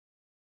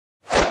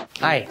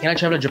Hi, can I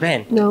travel to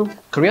Japan? No.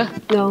 Korea?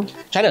 No.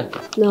 China?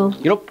 No.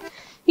 Europe?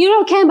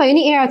 Europe can, but you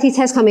need ART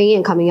test coming in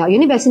and coming out. You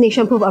need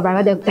vaccination proof,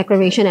 arrival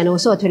declaration, and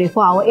also a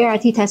 24-hour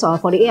ART test or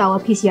 48-hour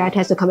PCR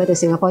test to come back to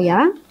Singapore,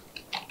 yeah?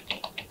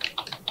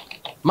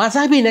 Must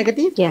I be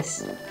negative?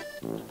 Yes.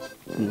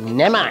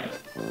 Never mind.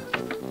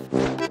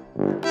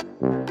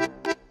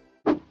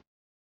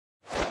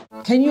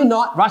 Can you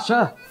not,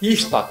 Russia? He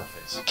started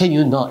first. Can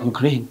you not,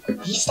 Ukraine?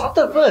 He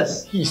started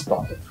first. He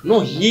started.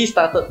 No, he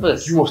started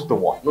first. He was the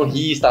one. No,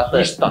 he started.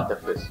 He started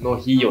first. No,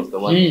 he was the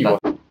one. He was.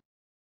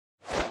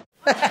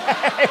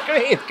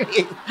 Chris,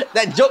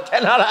 that joke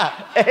cannot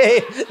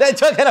Hey, that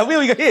joke cannot.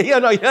 Will you hear or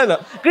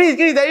not? Chris,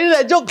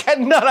 that joke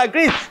cannot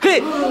Chris.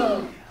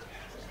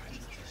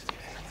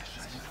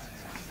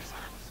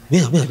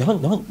 Will, that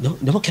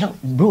one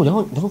cannot, bro. That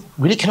one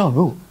really cannot,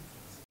 bro.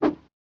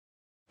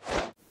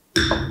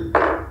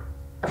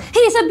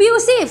 He's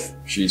abusive.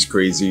 She's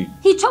crazy.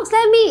 He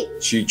chokeslammed me.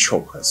 She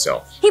choked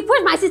herself. He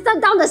pushed my sister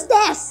down the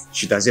stairs.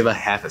 She doesn't even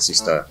have a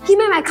sister. He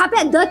made my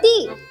carpet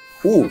dirty.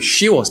 Ooh,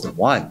 she was the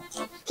one.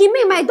 He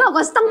made my dog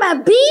got stung by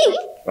a bee.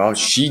 Well,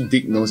 she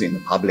dig nose in the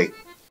public.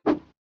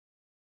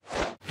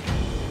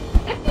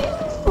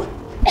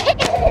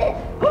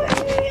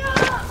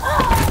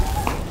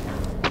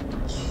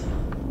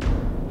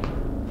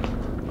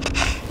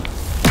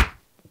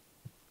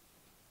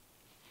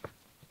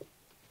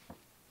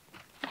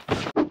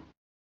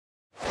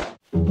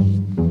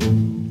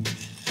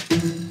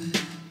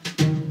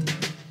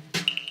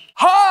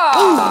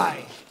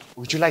 Hi!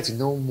 Would you like to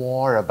know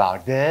more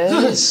about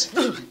this?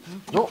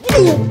 No?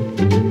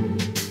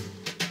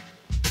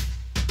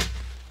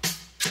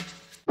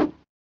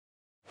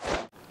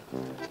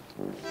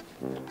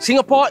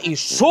 Singapore is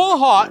so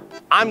hot,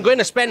 I'm going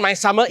to spend my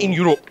summer in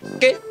Europe.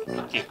 Okay?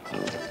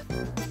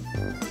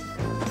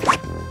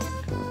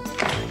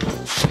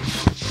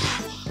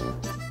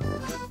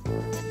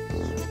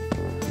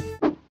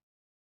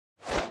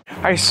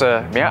 Hi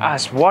sir, may I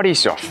ask what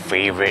is your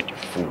favorite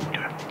food?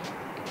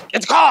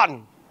 It's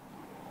gone!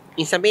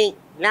 It's a big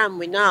lamb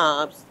with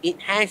knobs.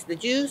 It has the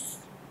juice.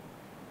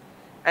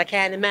 I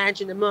can't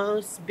imagine the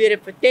most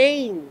beautiful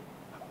thing.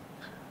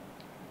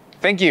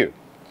 Thank you.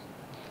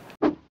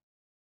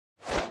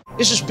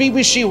 This is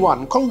BBC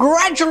One.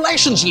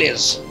 Congratulations,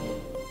 Liz!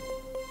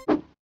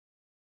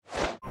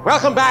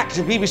 Welcome back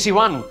to BBC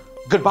One.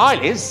 Goodbye,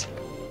 Liz.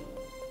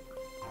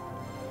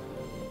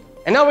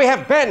 And now we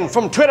have Ben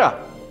from Twitter.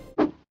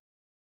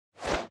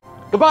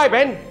 Goodbye,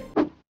 Ben.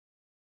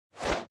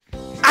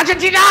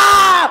 Argentina!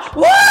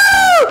 Woo!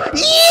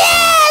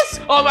 Yes!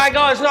 Oh my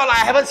God, it's not like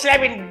I haven't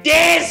slept in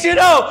days, you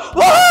know!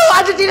 Woo!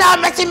 Argentina!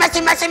 Messi! The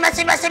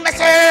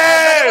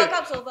World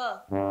Cup's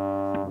over.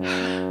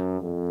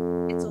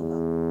 It's over.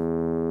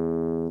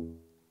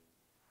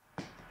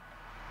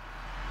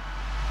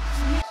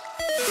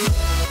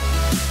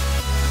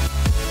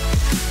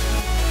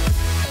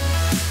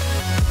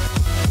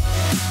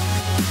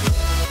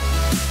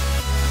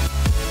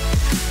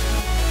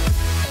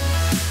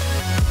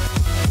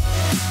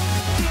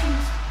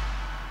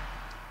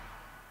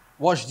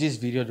 Watch this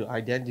video to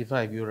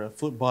identify if you're a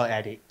football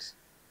addict.